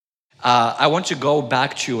I want to go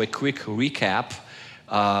back to a quick recap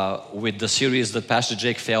with the series that Pastor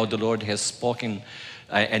Jake felt the Lord has spoken,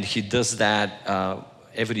 and he does that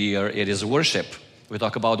every year. It is worship. We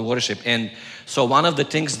talk about worship. And so one of the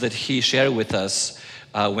things that he shared with us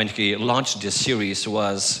when he launched this series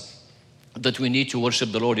was that we need to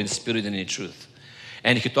worship the Lord in spirit and in truth.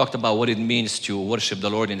 And he talked about what it means to worship the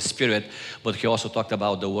Lord in spirit, but he also talked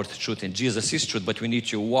about the word truth. And Jesus is truth, but we need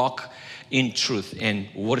to walk in truth and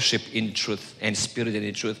worship in truth and spirit and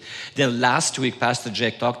in truth. Then last week, Pastor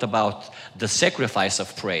Jake talked about the sacrifice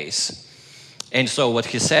of praise. And so what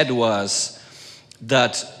he said was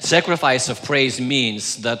that sacrifice of praise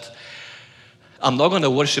means that I'm not going to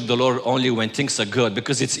worship the Lord only when things are good,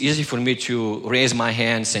 because it's easy for me to raise my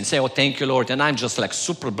hands and say, oh, thank you, Lord, and I'm just like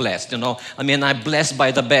super blessed, I mean, I'm blessed by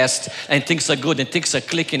the best, and things are good, and things are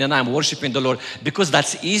clicking, and I'm worshiping the Lord, because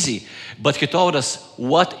that's easy. But he told us,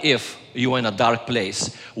 what if you are in a dark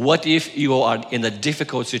place? What if you are in a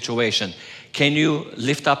difficult situation? Can you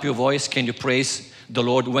lift up your voice? Can you praise the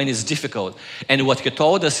Lord when it's difficult? And what he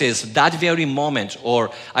told us is that very moment, or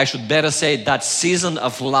I should better say that season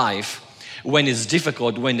of life, when it's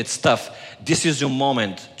difficult, when it's tough, this is your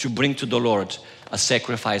moment to bring to the Lord a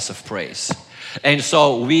sacrifice of praise. And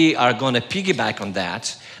so we are going to piggyback on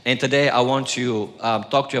that. And today I want to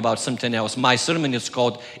talk to you about something else. My sermon is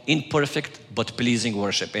called Imperfect but Pleasing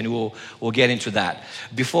Worship, and we'll get into that.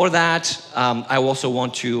 Before that, I also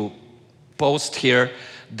want to post here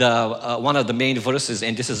one of the main verses,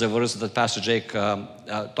 and this is a verse that Pastor Jake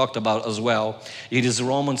talked about as well. It is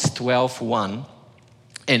Romans 12:1.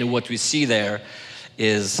 And what we see there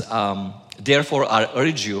is, therefore I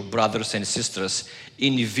urge you, brothers and sisters,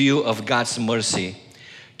 in view of God's mercy,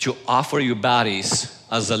 to offer your bodies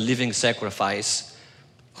as a living sacrifice,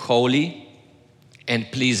 holy and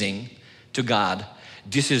pleasing to God.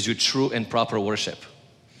 This is your true and proper worship.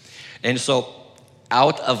 And so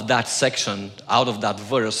out of that section, out of that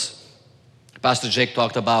verse, Pastor Jake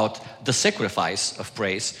talked about the sacrifice of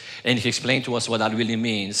praise, and he explained to us what that really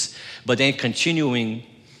means. But then continuing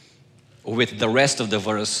with the rest of the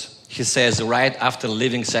verse, he says, right after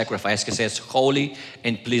living sacrifice, he says, holy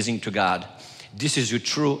and pleasing to God. This is your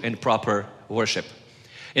true and proper worship.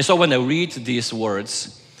 And so when I read these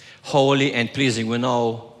words, holy and pleasing, we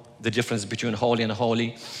know the difference between holy and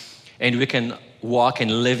holy. And we can walk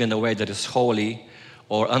and live in a way that is holy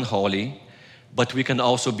or unholy, but we can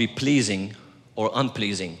also be pleasing or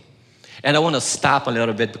unpleasing. And I want to stop a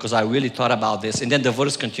little bit because I really thought about this. And then the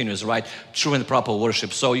verse continues, right? True and proper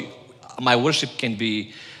worship. So my worship can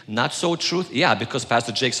be not so truth. Yeah, because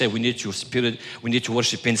Pastor Jake said we need to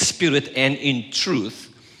worship in spirit and in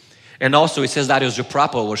truth. And also it says that is your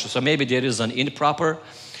proper worship. So maybe there is an improper,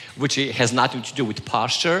 which has nothing to do with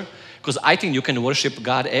posture. Because I think you can worship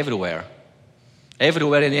God everywhere.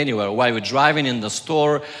 Everywhere and anywhere. While you're driving, in the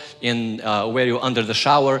store, where you're under the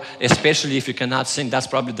shower, especially if you cannot sing, that's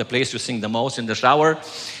probably the place you sing the most, in the shower.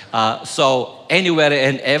 So anywhere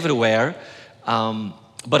and everywhere.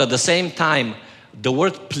 But at the same time, the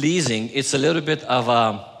word pleasing, it's a little bit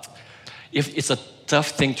of it's a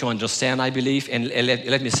tough thing to understand, I believe, and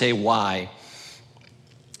let me say why.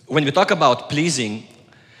 When we talk about pleasing,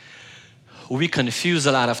 we confuse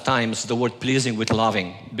a lot of times the word pleasing with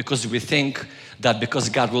loving, because we think that because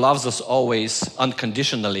God loves us always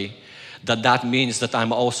unconditionally, that means that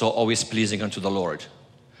I'm also always pleasing unto the Lord.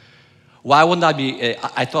 Why wouldn't that be?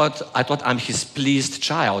 I thought I'm His pleased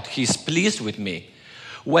child. He's pleased with me.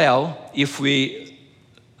 Well, if we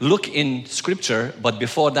look in Scripture, but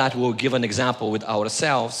before that we'll give an example with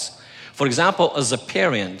ourselves. For example, as a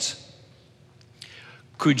parent,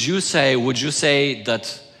 would you say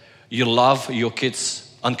that you love your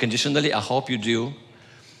kids unconditionally? I hope you do.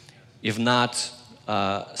 If not,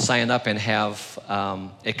 sign up and have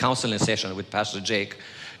a counseling session with Pastor Jake.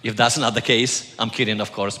 If that's not the case, I'm kidding,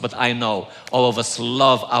 of course, but I know all of us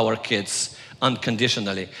love our kids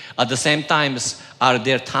unconditionally. At the same time, are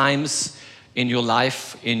there times in your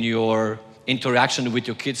life, in your interaction with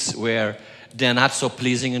your kids, where they're not so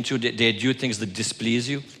pleasing unto you? They do things that displease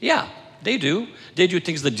you? Yeah, they do. They do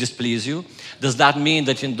things that displease you. Does that mean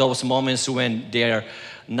that in those moments when they're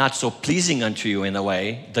not so pleasing unto you in a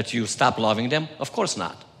way, that you stop loving them? Of course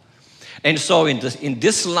not. And so in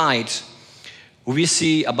this light, we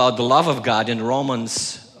see about the love of God in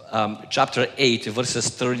Romans chapter 8, verses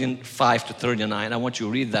 35 to 39. I want you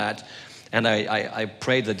to read that, and I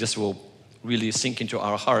pray that this will really sink into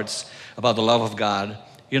our hearts about the love of God.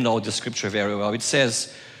 You know the scripture very well. It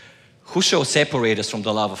says, who shall separate us from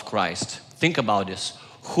the love of Christ? Think about this.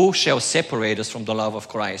 Who shall separate us from the love of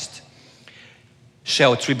Christ?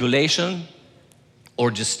 Shall tribulation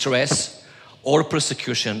or distress or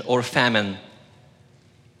persecution, or famine,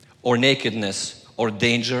 or nakedness, or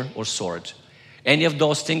danger, or sword. Any of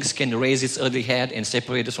those things can raise its ugly head and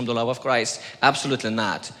separate us from the love of Christ? Absolutely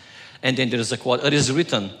not. And then there is a quote, it is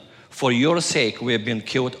written, for your sake we have been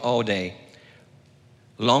killed all day.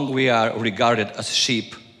 Long we are regarded as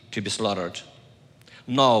sheep to be slaughtered.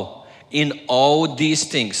 No, in all these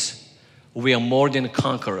things we are more than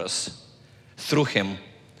conquerors through Him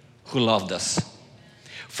who loved us.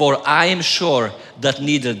 For I am sure that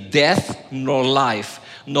neither death nor life,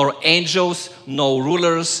 nor angels, nor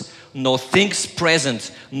rulers, nor things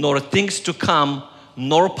present, nor things to come,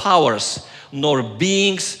 nor powers, nor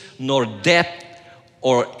beings, nor depth,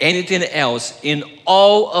 or anything else in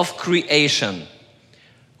all of creation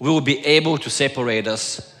will be able to separate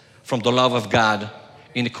us from the love of God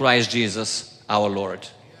in Christ Jesus our Lord.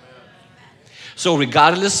 So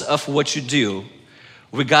regardless of what you do,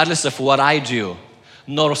 regardless of what I do,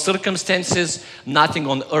 nor circumstances, nothing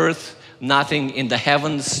on earth, nothing in the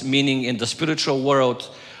heavens, meaning in the spiritual world,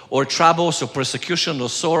 or troubles or persecution or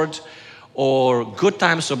sword, or good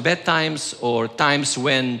times or bad times, or times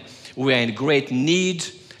when we are in great need,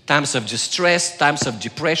 times of distress, times of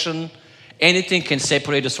depression, anything can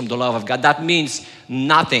separate us from the love of God. That means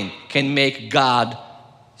nothing can make God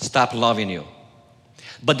stop loving you.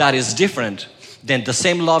 But that is different than the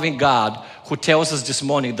same loving God who tells us this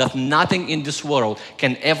morning that nothing in this world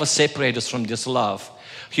can ever separate us from this love.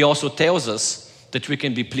 He also tells us that we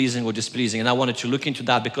can be pleasing or displeasing. And I wanted to look into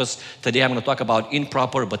that because today I'm going to talk about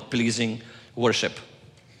improper but pleasing worship.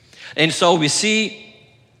 And so we see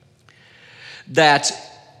that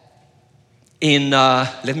in,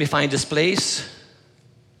 let me find this place.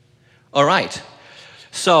 All right.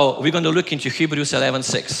 So we're going to look into Hebrews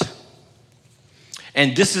 11:6.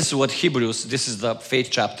 And this is what Hebrews, this is the faith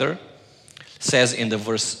chapter, says in the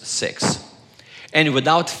verse 6. And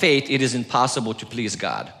without faith it is impossible to please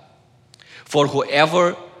God. For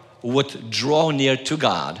whoever would draw near to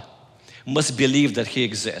God must believe that He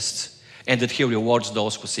exists and that He rewards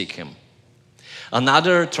those who seek Him.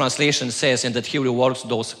 Another translation says, and that He rewards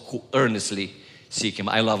those who earnestly seek Him.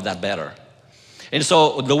 I love that better. And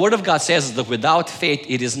so the Word of God says that without faith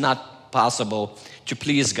it is not possible to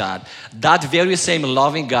please God. That very same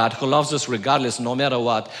loving God who loves us regardless, no matter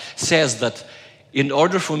what, says that in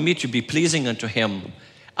order for me to be pleasing unto Him,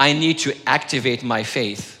 I need to activate my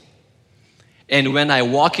faith. And when I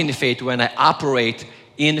walk in faith, when I operate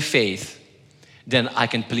in faith, then I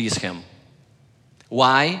can please Him.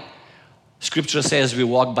 Why? Scripture says we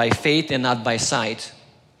walk by faith and not by sight.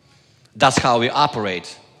 That's how we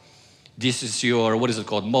operate. This is your, what is it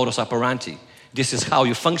called? Modus operandi. This is how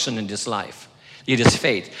you function in this life. It is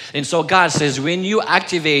faith. And so God says when you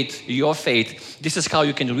activate your faith, this is how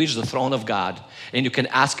you can reach the throne of God and you can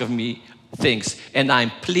ask of me things and I'm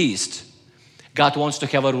pleased. God wants to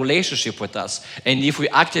have a relationship with us. And if we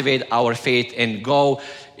activate our faith and go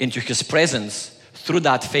into His presence, through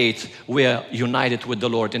that faith, we are united with the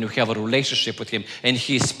Lord and we have a relationship with Him. And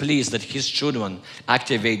He is pleased that His children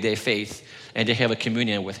activate their faith and they have a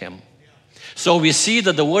communion with Him. So we see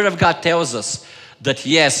that the Word of God tells us that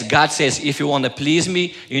yes, God says if you want to please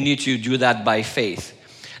me, you need to do that by faith.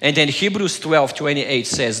 And then Hebrews 12:28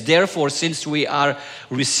 says, therefore, since we are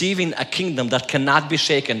receiving a kingdom that cannot be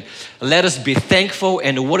shaken, let us be thankful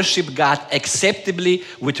and worship God acceptably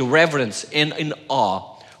with reverence and in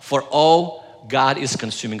awe, for all God is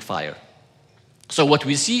consuming fire. So what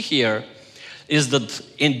we see here is that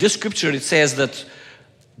in this scripture it says that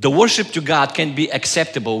the worship to God can be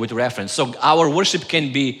acceptable with reverence. So our worship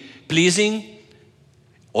can be pleasing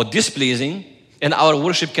or displeasing, and our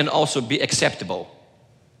worship can also be acceptable.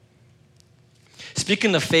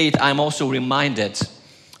 Speaking of faith, I'm also reminded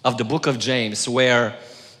of the book of James where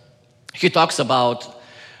he talks about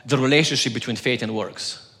the relationship between faith and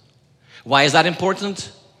works. Why is that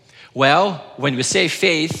important? Well, when we say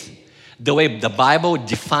faith, the way the Bible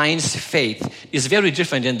defines faith is very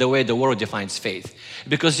different than the way the world defines faith.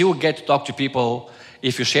 Because you will get to talk to people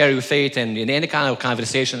if you share your faith and in any kind of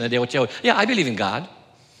conversation and they will tell you, yeah, I believe in God.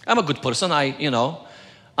 I'm a good person.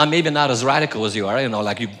 I'm maybe not as radical as you are,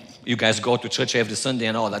 like you guys go to church every Sunday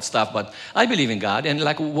and all that stuff, but I believe in God. And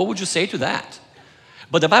what would you say to that?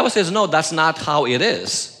 But the Bible says, no, that's not how it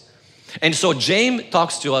is. And so James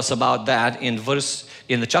talks to us about that in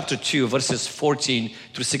the chapter 2, verses 14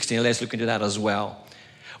 through 16. Let's look into that as well.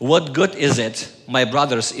 What good is it, my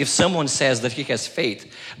brothers, if someone says that he has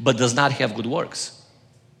faith but does not have good works?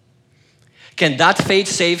 Can that faith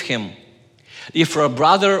save him? If a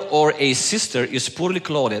brother or a sister is poorly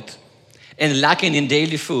clothed and lacking in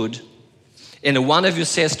daily food, and one of you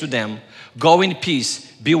says to them, go in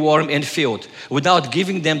peace, be warm and filled, without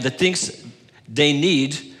giving them the things they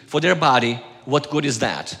need for their body, what good is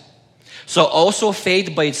that? So also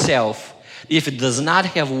faith by itself, if it does not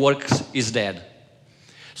have works, is dead.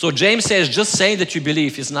 So James says just saying that you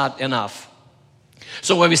believe is not enough.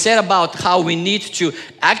 So when we said about how we need to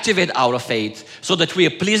activate our faith so that we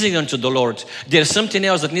are pleasing unto the Lord, there's something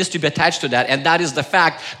else that needs to be attached to that, and that is the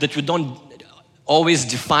fact that we don't always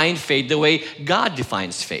define faith the way God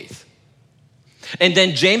defines faith. And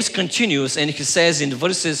then James continues and he says in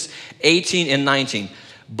verses 18 and 19,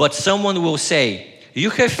 but someone will say, you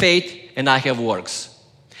have faith and I have works.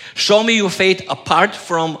 Show me your faith apart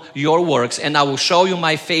from your works, and I will show you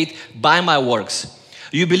my faith by my works.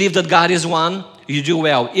 You believe that God is one? You do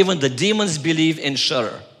well. Even the demons believe and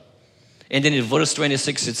shudder. And then in verse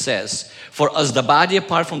 26 it says, for as the body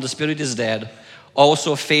apart from the spirit is dead,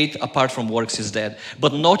 also faith apart from works is dead.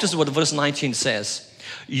 But notice what verse 19 says.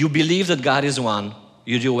 You believe that God is one.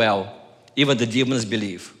 You do well. Even the demons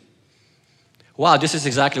believe. Wow, this is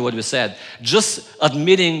exactly what we said. Just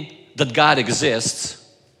admitting that God exists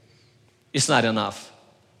is not enough.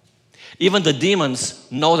 Even the demons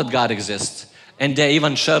know that God exists, and they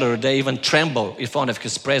even shudder, they even tremble in front of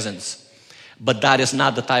His presence. But that is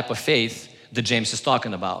not the type of faith that James is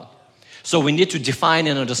talking about. So we need to define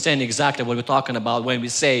and understand exactly what we're talking about when we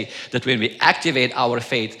say that when we activate our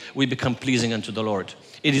faith, we become pleasing unto the Lord.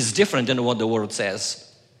 It is different than what the Word says.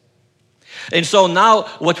 And so now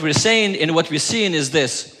what we're saying and what we're seeing is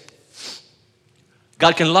this.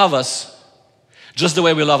 God can love us just the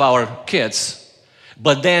way we love our kids.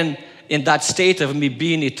 But then in that state of me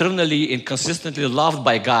being eternally and consistently loved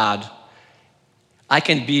by God, I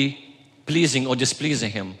can be pleasing or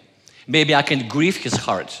displeasing Him. Maybe I can grieve His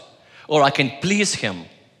heart, or I can please Him.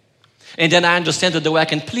 And then I understand that the way I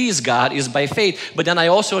can please God is by faith. But then I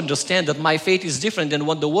also understand that my faith is different than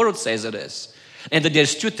what the world says it is. And that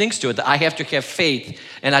there's two things to it. I have to have faith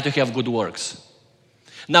and I have to have good works.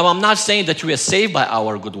 Now I'm not saying that we are saved by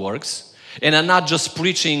our good works. And I'm not just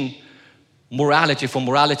preaching morality for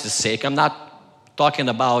morality's sake. I'm not talking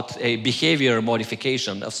about a behavior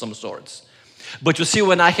modification of some sorts. But you see,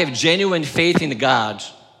 when I have genuine faith in God,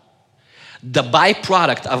 the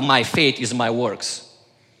byproduct of my faith is my works.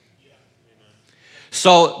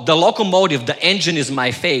 So the locomotive, the engine is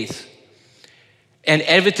my faith. And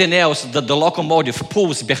everything else that the locomotive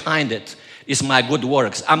pulls behind it is my good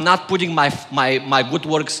works. I'm not putting my good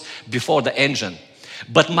works before the engine.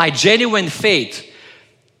 But my genuine faith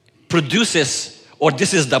produces, or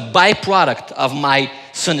this is the byproduct of my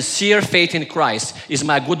sincere faith in Christ, is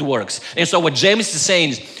my good works. And so what James is saying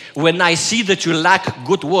is, when I see that you lack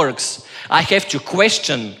good works, I have to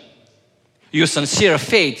question your sincere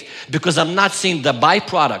faith, because I'm not seeing the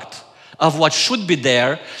byproduct of what should be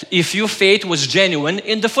there if your faith was genuine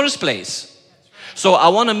in the first place. So I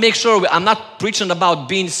want to make sure I'm not preaching about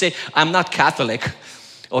being saved. I'm not Catholic,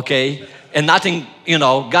 okay? And nothing,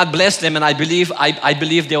 God bless them, and I believe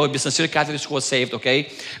there will be sincere Catholics who are saved, okay?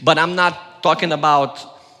 But I'm not talking about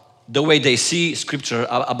the way they see Scripture,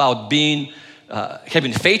 about being,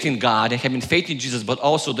 having faith in God and having faith in Jesus, but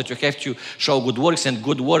also that you have to show good works, and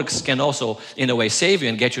good works can also, in a way, save you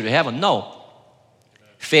and get you to heaven. No.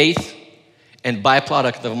 Faith and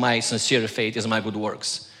byproduct of my sincere faith is my good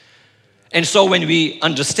works. And so when we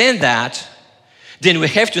understand that, then we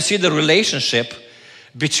have to see the relationship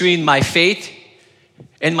between my faith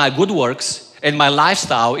and my good works and my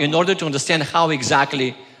lifestyle in order to understand how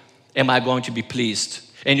exactly am I going to be pleased.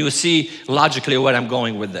 And you'll see logically where I'm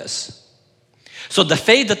going with this. So the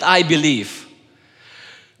faith that I believe,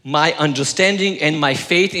 my understanding and my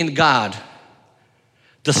faith in God,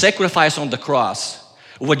 the sacrifice on the cross,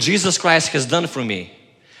 what Jesus Christ has done for me,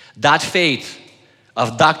 that faith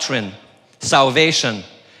of doctrine, salvation,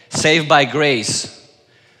 saved by grace,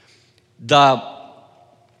 the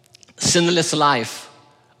sinless life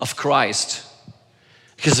of Christ,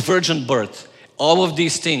 His virgin birth, all of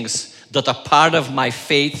these things that are part of my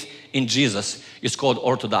faith in Jesus is called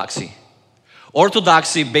orthodoxy.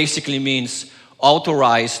 Orthodoxy basically means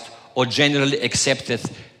authorized or generally accepted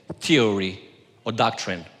theory or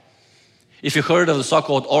doctrine. If you heard of the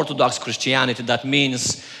so-called Orthodox Christianity, that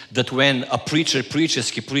means that when a preacher preaches,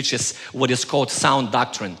 he preaches what is called sound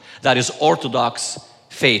doctrine. That is orthodox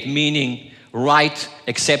faith, meaning right,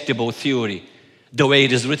 acceptable theory, the way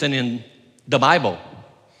it is written in the Bible.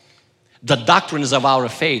 The doctrines of our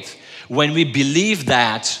faith, when we believe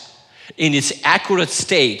that in its accurate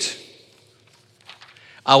state,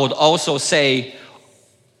 I would also say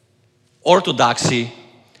orthodoxy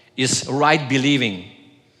is right believing.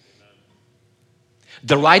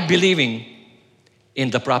 The right believing in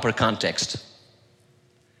the proper context.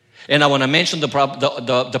 And I want to mention the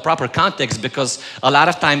proper context, because a lot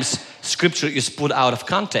of times Scripture is put out of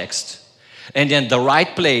context. And then the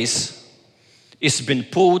right place is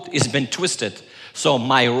been twisted. So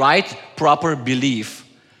my right, proper belief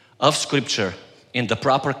of Scripture in the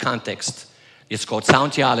proper context is called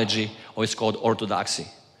sound theology, or it's called orthodoxy.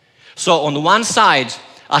 So on one side,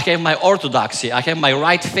 I have my orthodoxy, I have my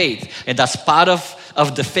right faith, and that's part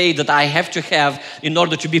of the faith that I have to have in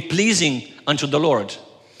order to be pleasing unto the Lord.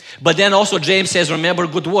 But then also James says, remember,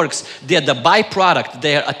 good works, they're the byproduct,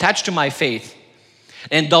 they're attached to my faith.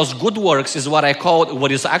 And those good works is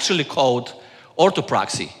what is actually called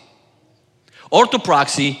orthopraxy.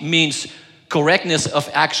 Orthopraxy means correctness of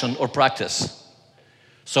action or practice.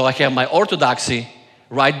 So I have my orthodoxy,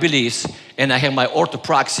 right beliefs, and I have my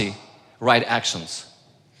orthopraxy, right actions.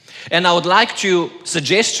 And I would like to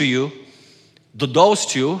suggest to you that those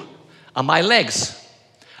two are my legs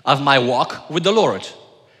of my walk with the Lord.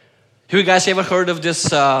 Have you guys ever heard of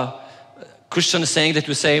this Christian saying that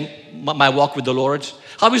we say, my walk with the Lord?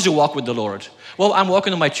 How is your walk with the Lord? Well, I'm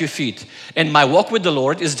walking on my 2 feet. And my walk with the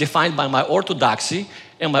Lord is defined by my orthodoxy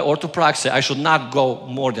and my orthopraxy. I should not go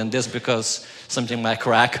more than this because something might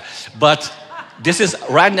crack. But this is,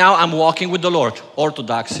 right now I'm walking with the Lord.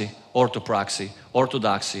 Orthodoxy, orthopraxy,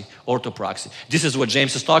 orthodoxy, orthopraxy. This is what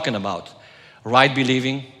James is talking about. Right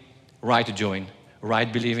believing, right doing.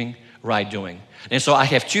 Right believing, right doing. And so I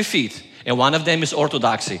have 2 feet. And one of them is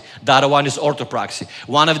orthodoxy. The other one is orthopraxy.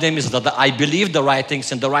 One of them is that I believe the right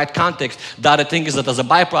things in the right context. The other thing is that as a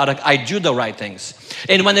byproduct, I do the right things.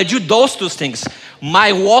 And when I do those two things,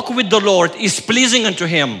 my walk with the Lord is pleasing unto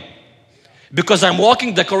Him. Because I'm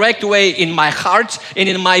walking the correct way in my heart and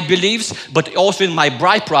in my beliefs, but also in my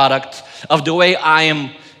byproduct of the way I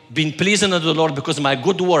am being pleasing unto the Lord, because my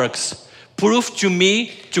good works prove to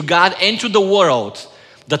me, to God, and to the world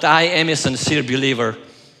that I am a sincere believer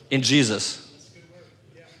in Jesus.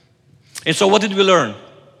 And so what did we learn?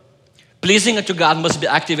 Pleasing unto God must be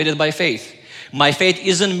activated by faith. My faith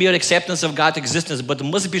isn't mere acceptance of God's existence, but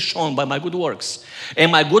must be shown by my good works.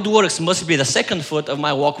 And my good works must be the second foot of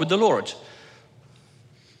my walk with the Lord.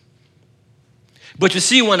 But you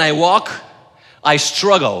see, when I walk, I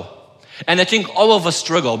struggle. And I think all of us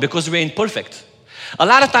struggle because we're imperfect. A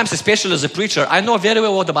lot of times, especially as a preacher, I know very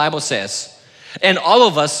well what the Bible says. And all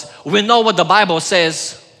of us, we know what the Bible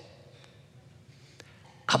says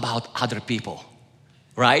about other people,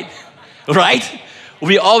 right? Right?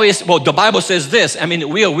 We always, well, the Bible says this. I mean,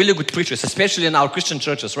 we are really good preachers, especially in our Christian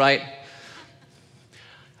churches, right?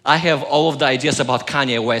 I have all of the ideas about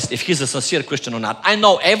Kanye West, if he's a sincere Christian or not. I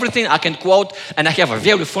know everything I can quote, and I have a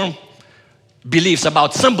very firm beliefs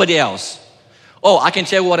about somebody else. Oh, I can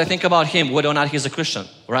tell you what I think about him, whether or not he's a Christian,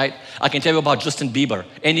 right? I can tell you about Justin Bieber.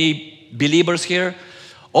 Any believers here?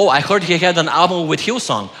 Oh, I heard he had an album with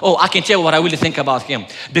Hillsong. Oh, I can tell you what I really think about him.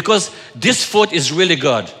 Because this foot is really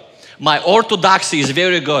good. My orthodoxy is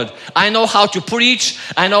very good. I know how to preach.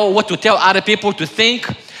 I know what to tell other people to think.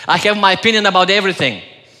 I have my opinion about everything.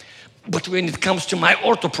 But when it comes to my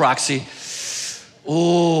orthopraxy,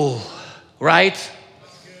 oh, right?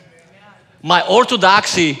 My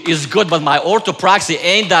orthodoxy is good, but my orthopraxy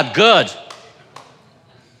ain't that good.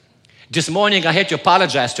 This morning I had to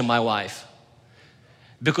apologize to my wife.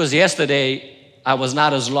 Because yesterday, I was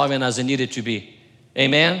not as loving as I needed to be.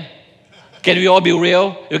 Amen? Can we all be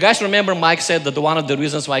real? You guys remember Mike said that one of the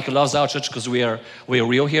reasons why he loves our church because we are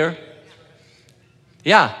real here?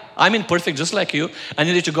 Yeah, I'm imperfect just like you. I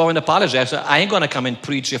needed to go and apologize. I ain't going to come and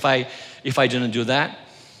preach if I didn't do that.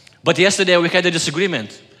 But yesterday, we had a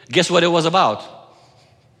disagreement. Guess what it was about?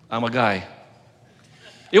 I'm a guy.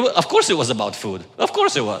 Of course it was about food. Of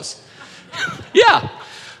course it was. Yeah.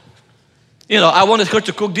 You know, I wanted her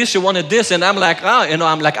to cook this, she wanted this, and I'm like,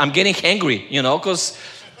 I'm getting hangry, because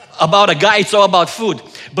about a guy, it's all about food.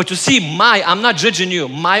 But you see, I'm not judging you,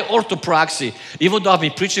 my orthopraxy, even though I've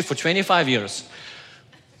been preaching for 25 years,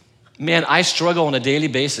 man, I struggle on a daily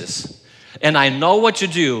basis. And I know what to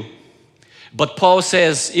do, but Paul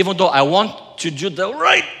says, even though I want to do the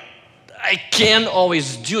right, I can't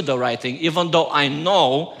always do the right thing. Even though I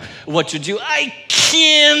know what to do, I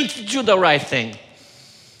can't do the right thing.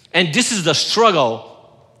 And this is the struggle.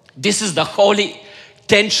 This is the holy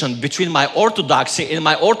tension between my orthodoxy and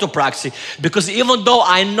my orthopraxy. Because even though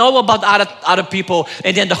I know about other people,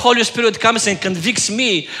 and then the Holy Spirit comes and convicts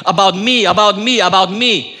me, I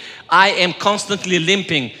am constantly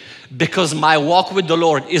limping because my walk with the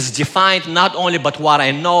Lord is defined not only by what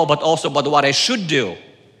I know, but also by what I should do.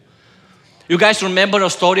 You guys remember a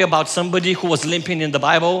story about somebody who was limping in the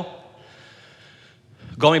Bible?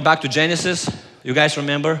 Going back to Genesis, you guys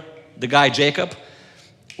remember the guy Jacob?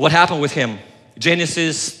 What happened with him?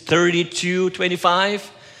 Genesis 32:25.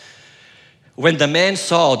 When the man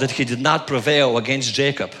saw that he did not prevail against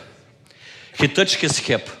Jacob, he touched his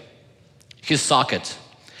hip, his socket,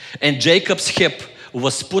 and Jacob's hip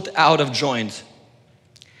was put out of joint,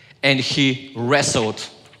 and he wrestled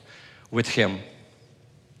with him.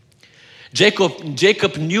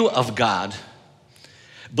 Jacob knew of God,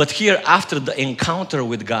 but here after the encounter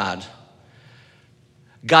with God,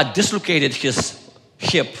 God dislocated his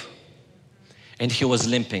hip and he was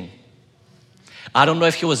limping. I don't know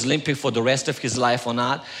if he was limping for the rest of his life or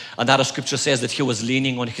not. Another scripture says that he was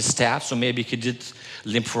leaning on his staff, so maybe he did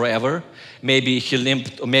limp forever. Maybe he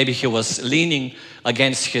limped, or maybe he was leaning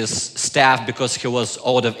against his staff because he was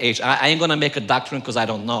old of age. I ain't gonna make a doctrine because I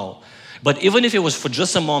don't know. But even if it was for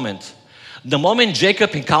just a moment, the moment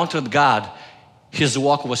Jacob encountered God, his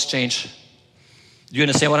walk was changed. Do you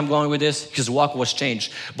understand what I'm going with this? His walk was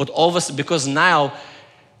changed. But obviously, because now,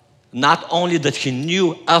 not only that he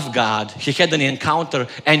knew of God, he had an encounter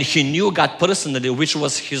and he knew God personally, which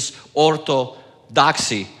was his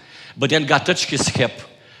orthodoxy. But then God touched his hip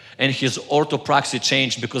and his orthopraxy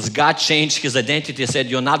changed because God changed his identity. He said,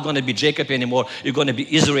 you're not going to be Jacob anymore, you're going to be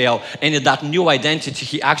Israel. And in that new identity,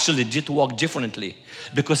 he actually did walk differently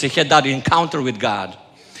because he had that encounter with God.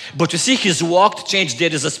 But you see, his walk changed.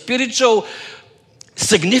 There is a spiritual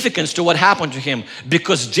significance to what happened to him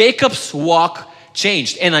because Jacob's walk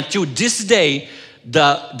changed, and until this day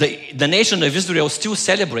the nation of Israel still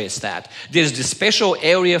celebrates that. There's this special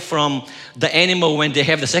area from the animal when they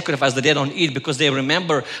have the sacrifice that they don't eat because they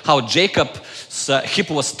remember how Jacob's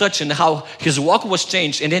hip was touched and how his walk was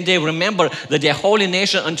changed, and then they remember that they're holy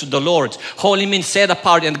nation unto the Lord. Holy means set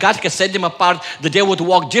apart, and God has set them apart that they would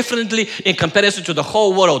walk differently in comparison to the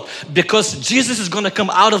whole world because Jesus is going to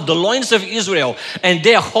come out of the loins of Israel and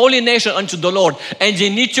they're holy nation unto the Lord and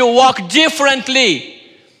they need to walk differently.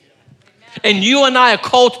 And you and I are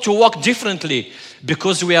called to walk differently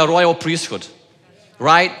because we are royal priesthood,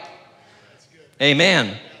 right?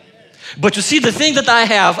 Amen. But you see, the thing that I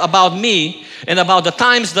have about me and about the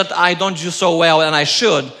times that I don't do so well and I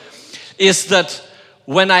should is that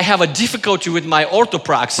when I have a difficulty with my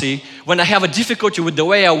orthopraxy, when I have a difficulty with the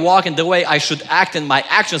way I walk and the way I should act and my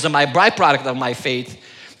actions and my byproduct of my faith,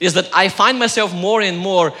 is that I find myself more and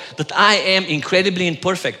more that I am incredibly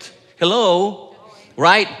imperfect. Hello?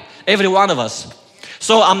 Right? Every one of us.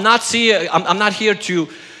 So I'm not here to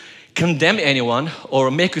condemn anyone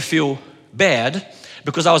or make you feel bad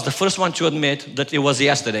because I was the first one to admit that it was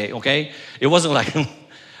yesterday, okay? It wasn't like,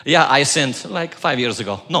 yeah, I sinned like 5 years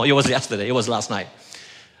ago. No, it was yesterday. It was last night.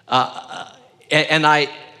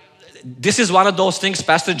 This is one of those things,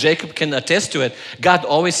 Pastor Jacob can attest to it. God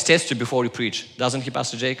always tests you before you preach. Doesn't he,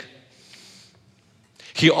 Pastor Jake?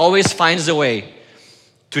 He always finds a way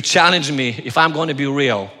to challenge me if I'm going to be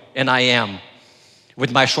real. And I am,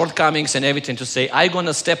 with my shortcomings and everything, to say, I'm going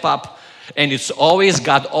to step up. And it's always,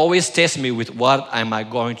 God always tests me with what am I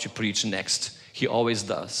going to preach next. He always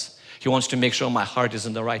does. He wants to make sure my heart is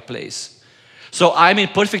in the right place. So I'm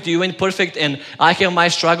imperfect, you're imperfect, and I have my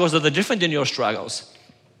struggles that are different than your struggles.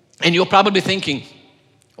 And you're probably thinking,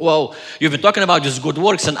 well, you've been talking about these good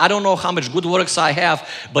works, and I don't know how much good works I have,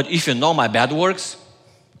 but if you know my bad works,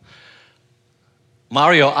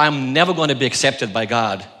 Mario, I'm never going to be accepted by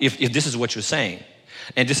God if this is what you're saying.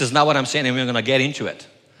 And this is not what I'm saying, and we're going to get into it.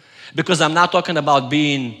 Because I'm not talking about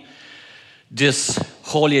being this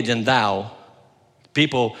holier than thou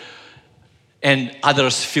people and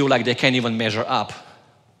others feel like they can't even measure up.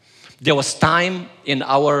 There was time in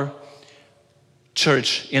our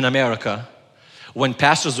church in America when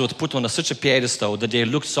pastors would put on such a pedestal that they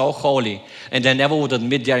looked so holy and they never would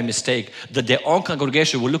admit their mistake, that their own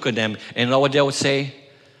congregation would look at them and know what they would say?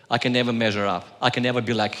 I can never measure up. I can never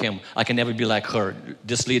be like him. I can never be like her,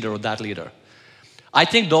 this leader or that leader. I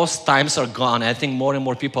think those times are gone. I think more and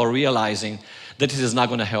more people are realizing that this is not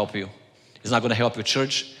going to help you. It's not going to help your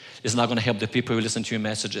church. It's not going to help the people who listen to your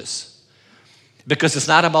messages. Because it's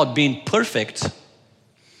not about being perfect.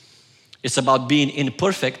 It's about being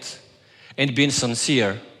imperfect and being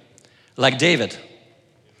sincere, like David.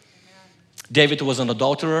 David was an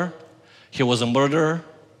adulterer, he was a murderer,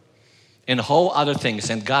 and whole other things.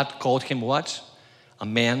 And God called him what? A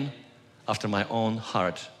man after my own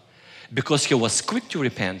heart. Because he was quick to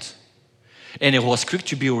repent, and he was quick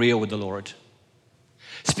to be real with the Lord.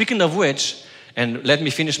 Speaking of which, and let me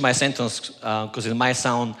finish my sentence because it might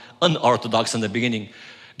sound unorthodox in the beginning.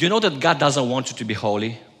 Do you know that God doesn't want you to be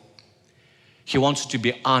holy? He wants you to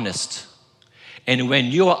be honest. And when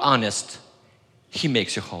you are honest, He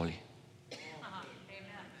makes you holy.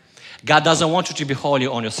 God doesn't want you to be holy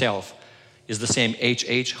on yourself. is the same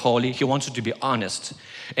HH, holy. He wants you to be honest.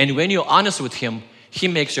 And when you're honest with Him, He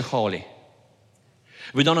makes you holy.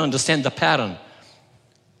 We don't understand the pattern.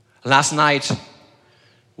 Last night,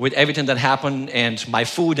 with everything that happened and my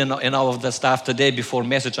food and all of that stuff, today before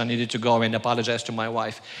message I needed to go and apologize to my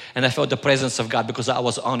wife. And I felt the presence of God because I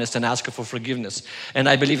was honest and asked her for forgiveness. And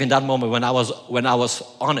I believe in that moment when I was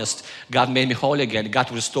honest, God made me holy again.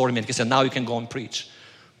 God restored me and He said, now you can go and preach.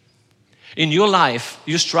 In your life,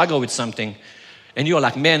 you struggle with something and you're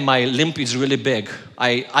like, man, my limp is really big.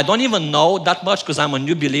 I don't even know that much because I'm a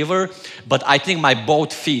new believer, but I think my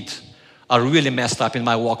both feet are really messed up in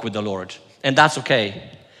my walk with the Lord. And that's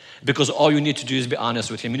okay. Because all you need to do is be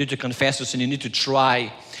honest with Him. You need to confess your sin. You need to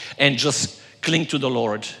try and just cling to the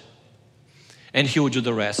Lord. And He will do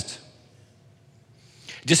the rest.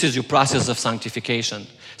 This is your process of sanctification.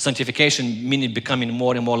 Sanctification meaning becoming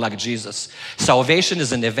more and more like Jesus. Salvation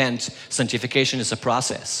is an event. Sanctification is a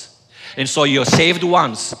process. And so you're saved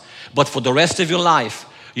once, but for the rest of your life,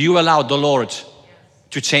 you allow the Lord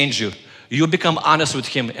to change you. You become honest with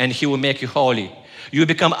Him and He will make you holy. You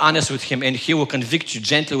become honest with Him and He will convict you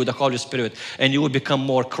gently with the Holy Spirit and you will become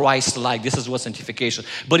more Christ-like. This is what sanctification.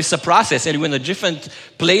 But it's a process and we're in a different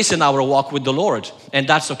place in our walk with the Lord, and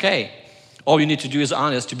that's okay. All you need to do is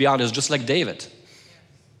to be honest, just like David.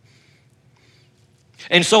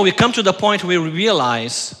 And so we come to the point where we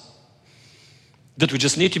realize that we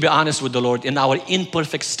just need to be honest with the Lord in our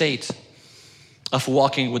imperfect state of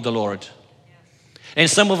walking with the Lord. And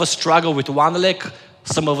some of us struggle with one leg,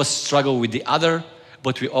 some of us struggle with the other,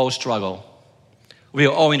 but we all struggle. We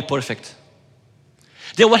are all imperfect.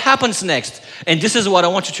 Then what happens next? And this is what I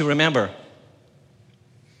want you to remember.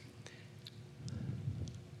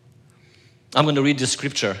 I'm going to read this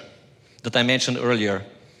scripture that I mentioned earlier.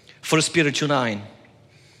 1 Peter 2:9.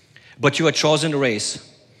 But you are a chosen race,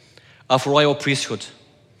 of royal priesthood,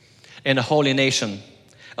 and a holy nation,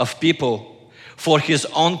 of people for His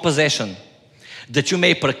own possession, that you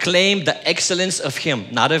may proclaim the excellence of Him,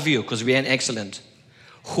 not of you, because we ain't excellent,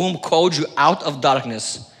 whom called you out of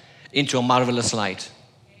darkness into a marvelous light.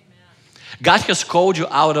 Amen. God has called you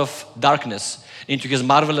out of darkness into His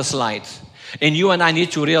marvelous light. And you and I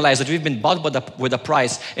need to realize that we've been bought with a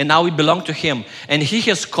price, and now we belong to Him. And He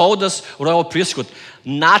has called us royal priesthood,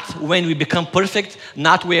 not when we become perfect,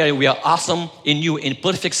 not where we are awesome in you, in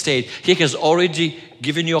perfect state. He has already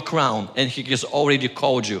given you a crown, and He has already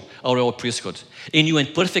called you a royal priesthood. In you, in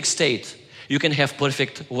perfect state, you can have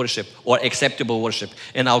perfect worship or acceptable worship,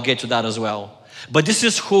 and I'll get to that as well. But this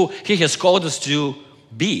is who He has called us to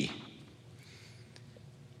be.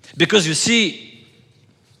 Because you see,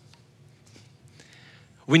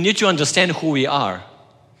 we need to understand who we are.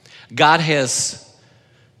 God has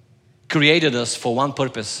created us for one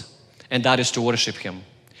purpose, and that is to worship Him.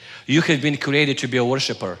 You have been created to be a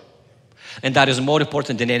worshiper, and that is more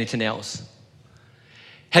important than anything else.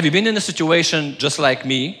 Have you been in a situation just like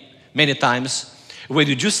me, many times, where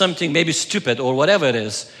you do something maybe stupid or whatever it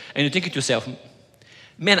is, and you think to yourself,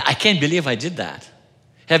 man, I can't believe I did that.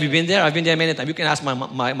 Have you been there? I've been there many times. You can ask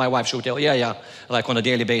my wife, she will tell, yeah, like on a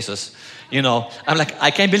daily basis. You know, I'm like, I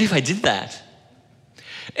can't believe I did that.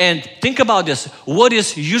 And think about this. What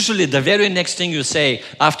is usually the very next thing you say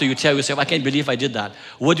after you tell yourself, I can't believe I did that?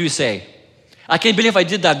 What do you say? I can't believe I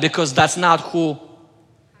did that because that's not who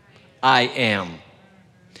I am.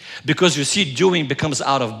 Because you see, doing becomes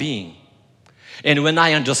out of being. And when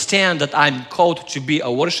I understand that I'm called to be a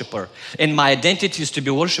worshiper and my identity is to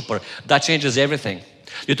be a worshiper, that changes everything.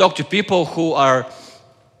 You talk to people who are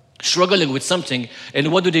struggling with something,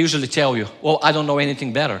 and what do they usually tell you? Well, I don't know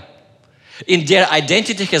anything better. In their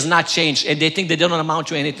identity has not changed, and they think they don't amount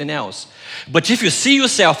to anything else. But if you see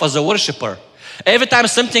yourself as a worshiper, every time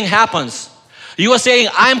something happens, you are saying,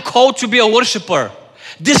 I'm called to be a worshiper.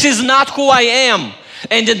 This is not who I am.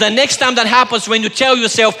 And then the next time that happens, when you tell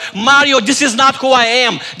yourself, Mario, this is not who I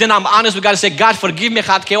am, then I'm honest with God and say, God, forgive me,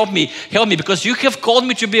 God, help me, because you have called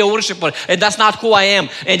me to be a worshiper, and that's not who I am.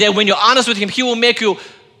 And then when you're honest with Him, He will make you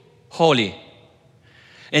holy.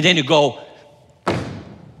 And then you go,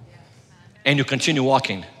 and you continue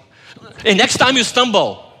walking. And next time you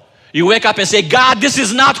stumble, you wake up and say, God, this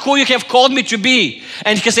is not who you have called me to be.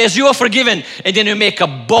 And He says, you are forgiven. And then you make a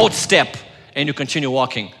bold step, and you continue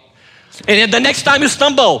walking. And then the next time you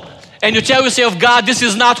stumble and you tell yourself, God, this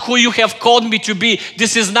is not who you have called me to be.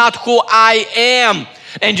 This is not who I am.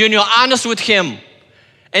 And then you're honest with Him.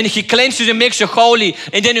 And He cleanses you and makes you holy.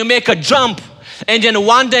 And then you make a jump. And then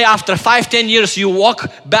one day after 5-10 years, you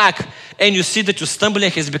walk back and you see that your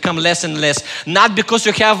stumbling has become less and less. Not because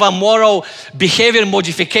you have a moral behavior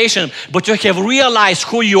modification, but you have realized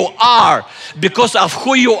who you are. Because of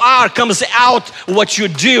who you are comes out what you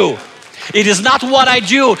do. It is not what I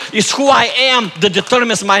do, it's who I am that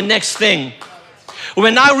determines my next thing.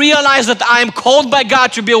 When I realize that I am called by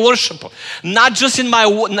God to be a worshiper, not just in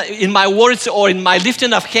my words or in my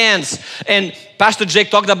lifting of hands, and Pastor Jake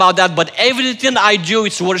talked about that, but everything I do,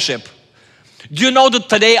 it's worship. Do you know that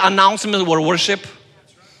today announcements were worship?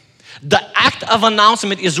 The act of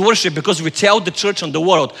announcement is worship because we tell the church and the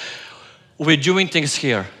world, we're doing things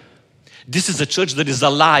here. This is a church that is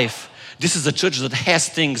alive. This is a church that has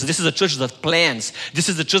things. This is a church that plans. This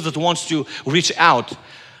is a church that wants to reach out.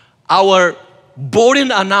 Our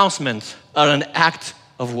boring announcements are an act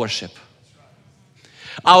of worship.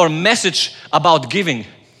 Our message about giving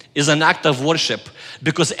is an act of worship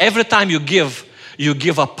because every time you give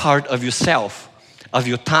a part of yourself, of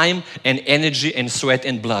your time and energy and sweat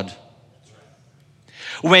and blood.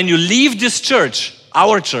 When you leave this church,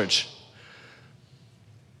 our church,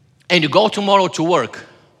 and you go tomorrow to work,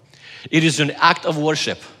 it is an act of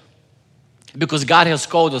worship because God has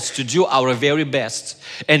called us to do our very best.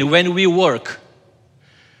 And when we work,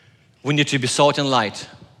 we need to be salt and light.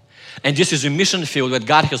 And this is a mission field that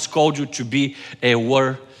God has called you to be a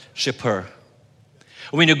worshiper.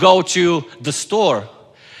 When you go to the store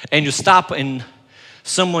and you stop and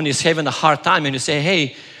someone is having a hard time and you say,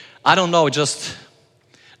 hey, I don't know, just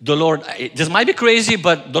the Lord, this might be crazy,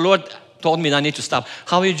 but the Lord told me that I need to stop.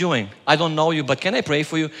 How are you doing? I don't know you, but can I pray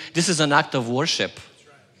for you? This is an act of worship.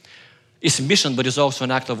 It's mission, but it's also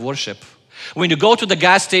an act of worship. When you go to the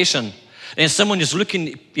gas station and someone is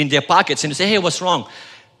looking in their pockets and you say, hey, what's wrong?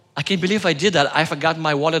 I can't believe I did that. I forgot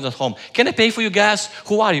my wallet at home. Can I pay for your gas?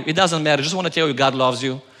 Who are you? It doesn't matter. I just want to tell you God loves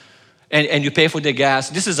you. And you pay for the gas.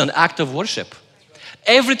 This is an act of worship.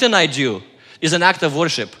 Everything I do is an act of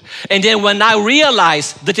worship. And then when I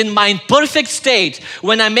realize that in my imperfect state,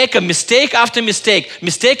 when I make a mistake after mistake,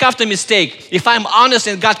 mistake after mistake, if I'm honest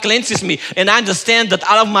and God cleanses me and I understand that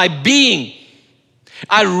out of my being,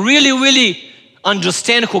 I really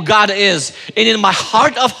understand who God is. And in my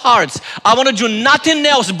heart of hearts, I want to do nothing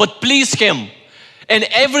else but please Him. And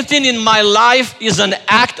everything in my life is an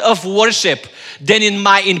act of worship. Then in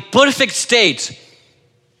my imperfect state,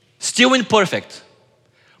 still imperfect,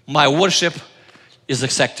 my worship is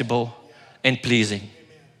acceptable and pleasing.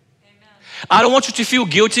 I don't want you to feel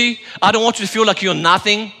guilty. I don't want you to feel like you're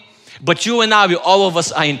nothing. But you and I, all of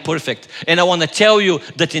us are imperfect. And I want to tell you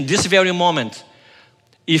that in this very moment,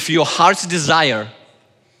 if your heart's desire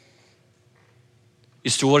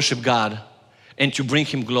is to worship God and to bring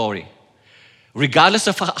Him glory, regardless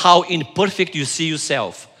of how imperfect you see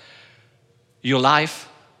yourself, your life,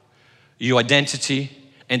 your identity,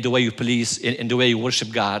 and the way you please and the way you worship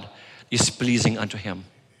God is pleasing unto Him.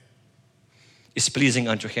 It's pleasing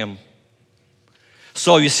unto Him.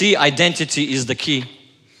 So you see, identity is the key.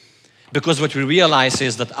 Because what we realize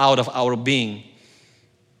is that out of our being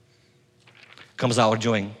comes our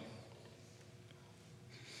doing.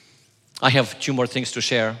 I have 2 more things to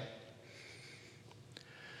share.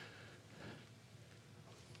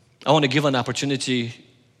 I want to give an opportunity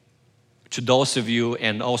to those of you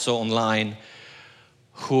and also online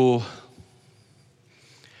who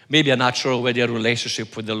maybe are not sure where their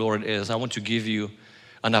relationship with the Lord is. I want to give you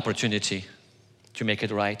an opportunity to make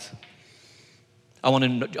it right. I want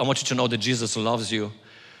you to know that Jesus loves you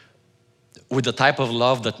with the type of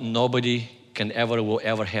love that nobody will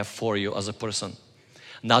ever have for you as a person.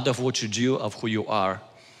 Not of what you do, of who you are.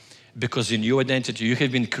 Because in your identity, you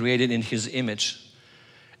have been created in His image.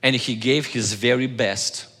 And He gave His very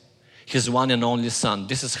best, His one and only Son.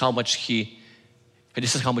 This is how much you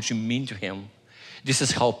mean to Him. This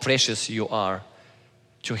is how precious you are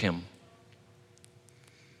to Him.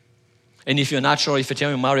 And if you're not sure, if you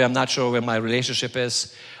tell me, Mario, I'm not sure where my relationship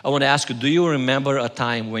is, I want to ask you, do you remember a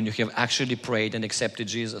time when you have actually prayed and accepted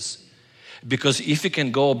Jesus? Because if you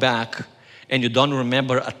can go back and you don't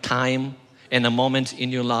remember a time and a moment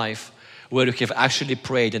in your life where you have actually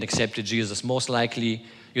prayed and accepted Jesus, most likely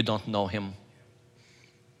you don't know Him.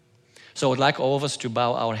 So I would like all of us to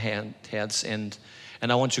bow our heads and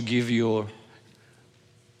I want to give you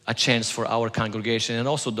a chance for our congregation and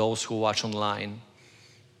also those who watch online.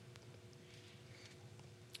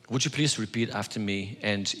 Would you please repeat after me?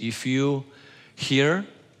 And if you here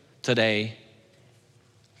today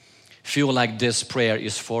feel like this prayer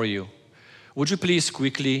is for you, would you please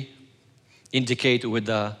quickly indicate with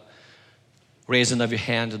the raising of your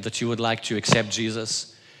hand that you would like to accept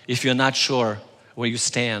Jesus? If you're not sure where you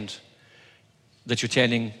stand, that you're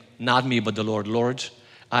telling not me but the Lord, Lord,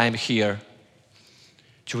 I am here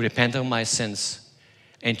to repent of my sins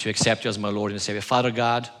and to accept you as my Lord and Savior. Father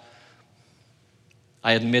God,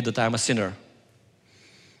 I admit that I'm a sinner.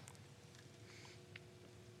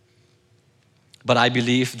 But I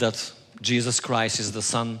believe that Jesus Christ is the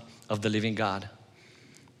Son of the living God.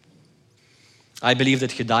 I believe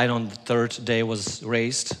that He died on the third day, was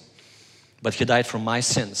raised, but He died for my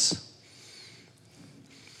sins.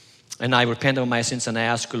 And I repent of my sins and I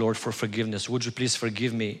ask you, Lord, for forgiveness. Would you please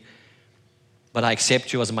forgive me? But I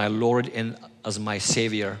accept you as my Lord and as my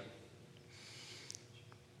Savior.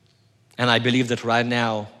 And I believe that right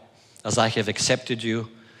now, as I have accepted you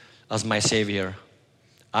as my Savior,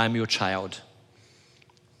 I'm your child.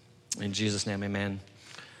 In Jesus' name, amen.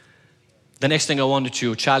 The next thing I wanted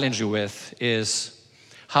to challenge you with is,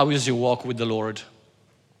 how is your walk with the Lord?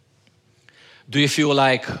 Do you feel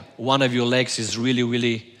like one of your legs is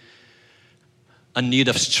really in need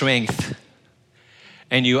of strength?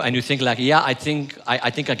 And you think like, yeah, I think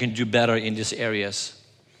I can do better in these areas.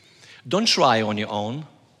 Don't try on your own.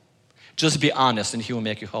 Just be honest and He will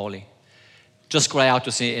make you holy. Just cry out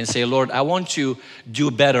to Him and say, Lord, I want to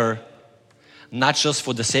do better, not just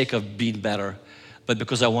for the sake of being better, but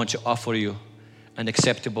because I want to offer you an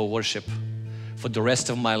acceptable worship for the rest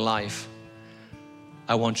of my life.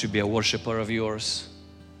 I want to be a worshiper of yours.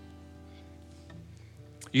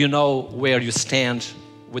 You know where you stand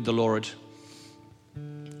with the Lord.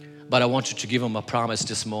 But I want you to give Him a promise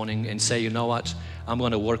this morning and say, you know what? I'm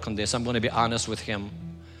going to work on this. I'm going to be honest with Him.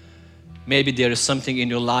 Maybe there is something in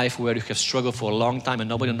your life where you have struggled for a long time and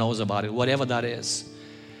nobody knows about it. Whatever that is.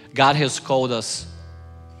 God has called us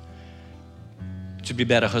to be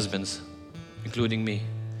better husbands, including me.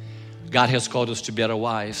 God has called us to be better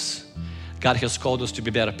wives. God has called us to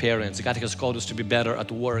be better parents. God has called us to be better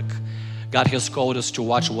at work. God has called us to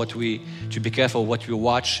be careful what we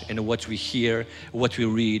watch and what we hear, what we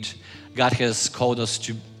read. God has called us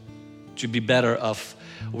to be better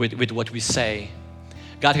with what we say.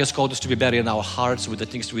 God has called us to be better in our hearts with the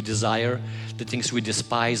things we desire, the things we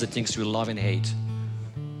despise, the things we love and hate.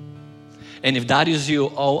 And if that is you,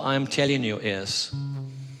 all I'm telling you is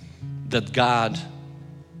that God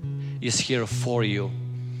is here for you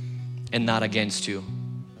and not against you.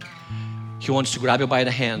 He wants to grab you by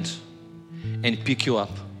the hand and pick you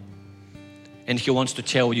up. And He wants to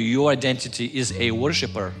tell you your identity is a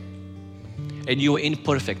worshiper and you are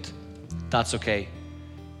imperfect. That's okay.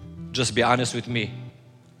 Just be honest with me.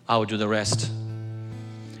 I will do the rest.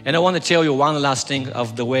 And I want to tell you one last thing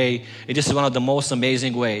of the way, and this is one of the most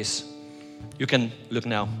amazing ways, you can look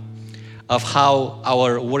now, of how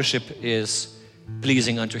our worship is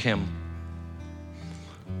pleasing unto Him.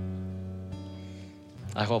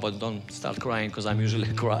 I hope I don't start crying because I'm usually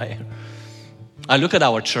a crier. I look at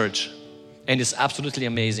our church and it's absolutely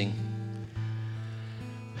amazing.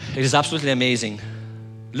 It is absolutely amazing.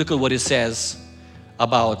 Look at what it says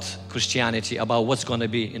about Christianity, about what's going to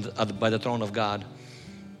be by the throne of God.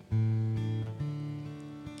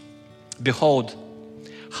 Behold,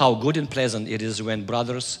 how good and pleasant it is when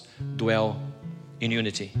brothers dwell in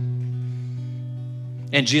unity.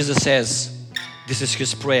 And Jesus says, this is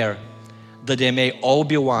His prayer, that they may all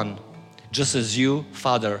be one, just as you,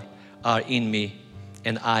 Father, are in me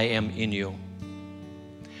and I am in you.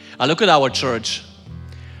 I look at our church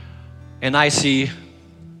and I see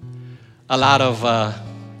a lot of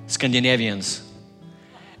Scandinavians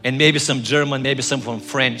and maybe some German, maybe some from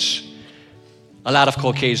French, a lot of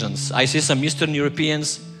Caucasians. I see some Eastern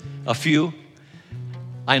Europeans, a few.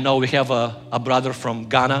 I know we have a brother from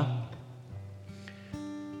Ghana.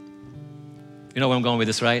 You know where I'm going with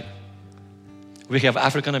this, right? We have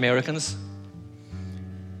African Americans.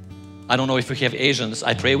 I don't know if we have Asians.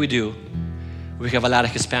 I pray we do. We have a lot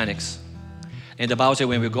of Hispanics. And the Bible says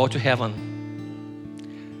when we go to heaven,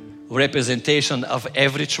 representation of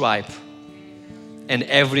every tribe and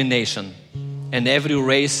every nation and every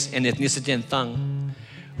race and ethnicity and tongue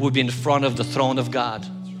will be in front of the throne of God.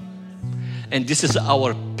 And this is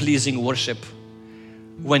our pleasing worship.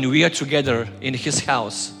 When we are together in His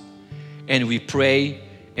house and we pray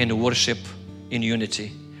and worship in unity,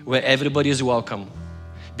 where everybody is welcome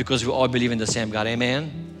because we all believe in the same God.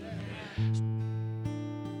 Amen?